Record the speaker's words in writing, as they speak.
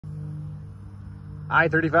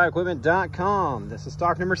i35equipment.com. This is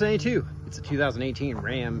stock number 72. It's a 2018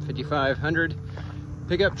 Ram 5500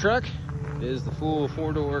 pickup truck. It is the full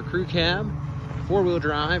 4-door crew cab, 4-wheel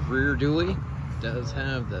drive, rear dually. It does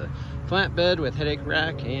have the flatbed with headache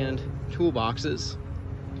rack and toolboxes.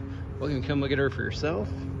 Well, you can come look at her for yourself.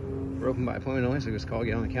 We're open by appointment only, so just call,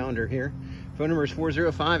 get on the calendar here. Phone number is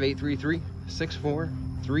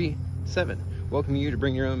 405-833-6437. Welcome you to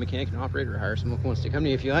bring your own mechanic and operator or hire someone who wants to come to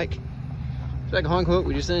you if you like. Like a Hong quote,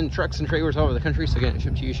 we just send trucks and trailers all over the country, so getting it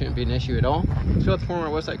shipped to you shouldn't be an issue at all. Fill out the form on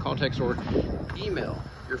our website, call, text, or email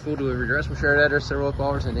your full delivery address. We'll share that address, several local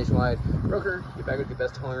offers, and nationwide broker. Get back with the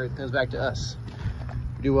best hauling rate that comes back to us.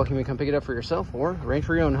 We do welcome you to come pick it up for yourself or arrange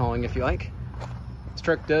for your own hauling if you like. This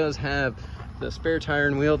truck does have the spare tire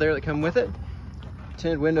and wheel there that come with it.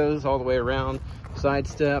 Tinted windows all the way around, side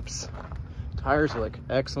steps. Tires look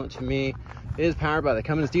excellent to me. It is powered by the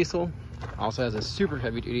Cummins diesel. Also has a super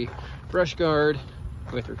heavy duty brush guard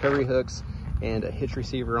with recovery hooks and a hitch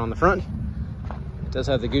receiver on the front. It does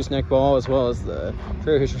have the gooseneck ball as well as the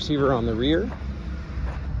trailer hitch receiver on the rear.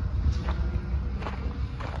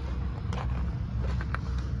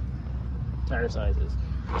 Tire size is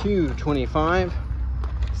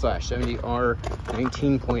 225/70R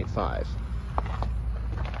 19.5.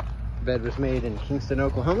 Bed was made in Kingston,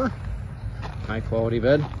 Oklahoma. High quality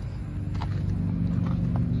bed.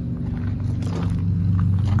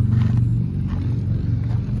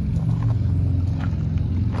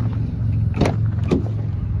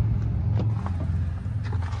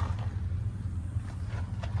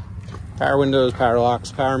 Power windows, power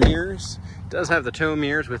locks, power mirrors. It does have the tow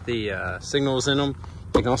mirrors with the signals in them.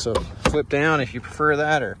 You can also flip down if you prefer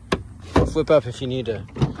that, or flip up if you need to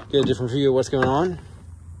get a different view of what's going on.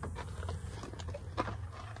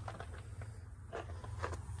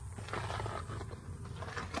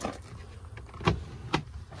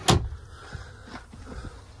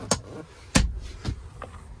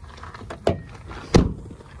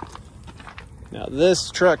 Now this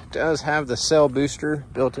truck does have the cell booster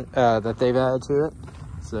built in, that they've added to it,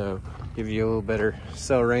 so give you a little better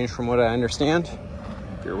cell range from what I understand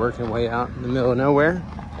if you're working way out in the middle of nowhere.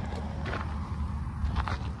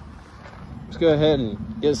 Let's go ahead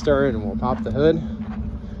and get started and we'll pop the hood.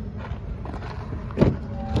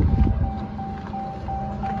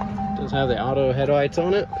 It does have the auto headlights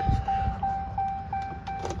on it.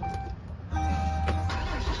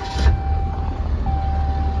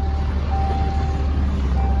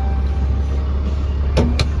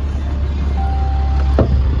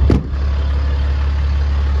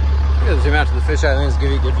 Zoom out to the fisheye lens,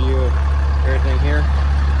 give you a good view of everything here.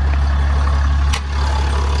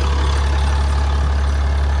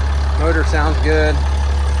 Motor sounds good.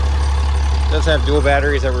 It does have dual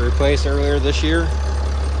batteries that were replaced earlier this year,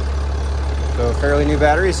 so fairly new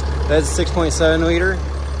batteries. That's 6.7 liter.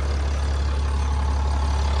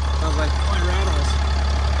 Sounds like only rattles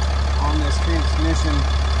on this transmission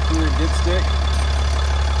fluid dipstick.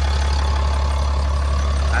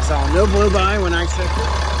 I saw no blow by when I checked it.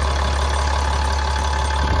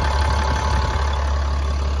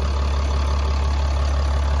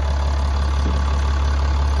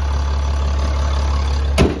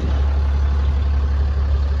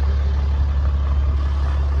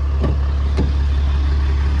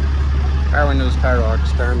 Power windows, power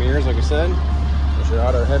locks, power mirrors, like I said. There's your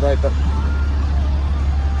auto headlight button.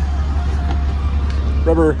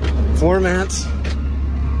 Rubber floor mats.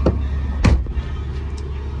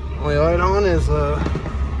 Only light on is your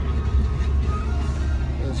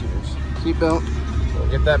seat belt. We'll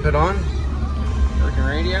get that put on. Working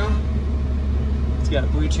radio. It's got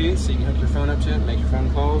Bluetooth, so you can hook your phone up to it and make your phone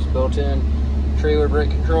calls. Built-in trailer brake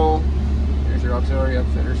control. There's your auxiliary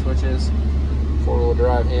upfitter switches. 4-wheel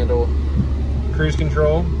drive handle. Cruise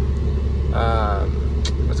control.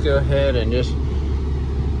 Let's go ahead and just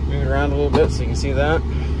move it around a little bit so you can see that.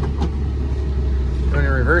 Going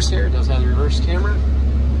in reverse here, it does have the reverse camera.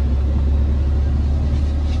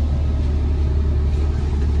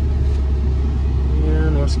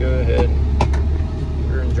 And let's go ahead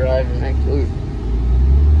and drive and make the loop.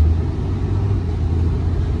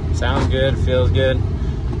 Sounds good, feels good.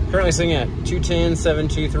 Currently sitting at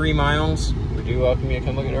 210,723 miles. We do welcome you to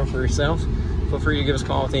come look it over for yourself. Feel free to give us a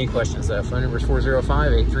call with any questions. That phone number is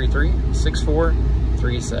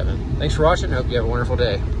 405-833-6437. Thanks for watching. I hope you have a wonderful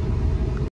day.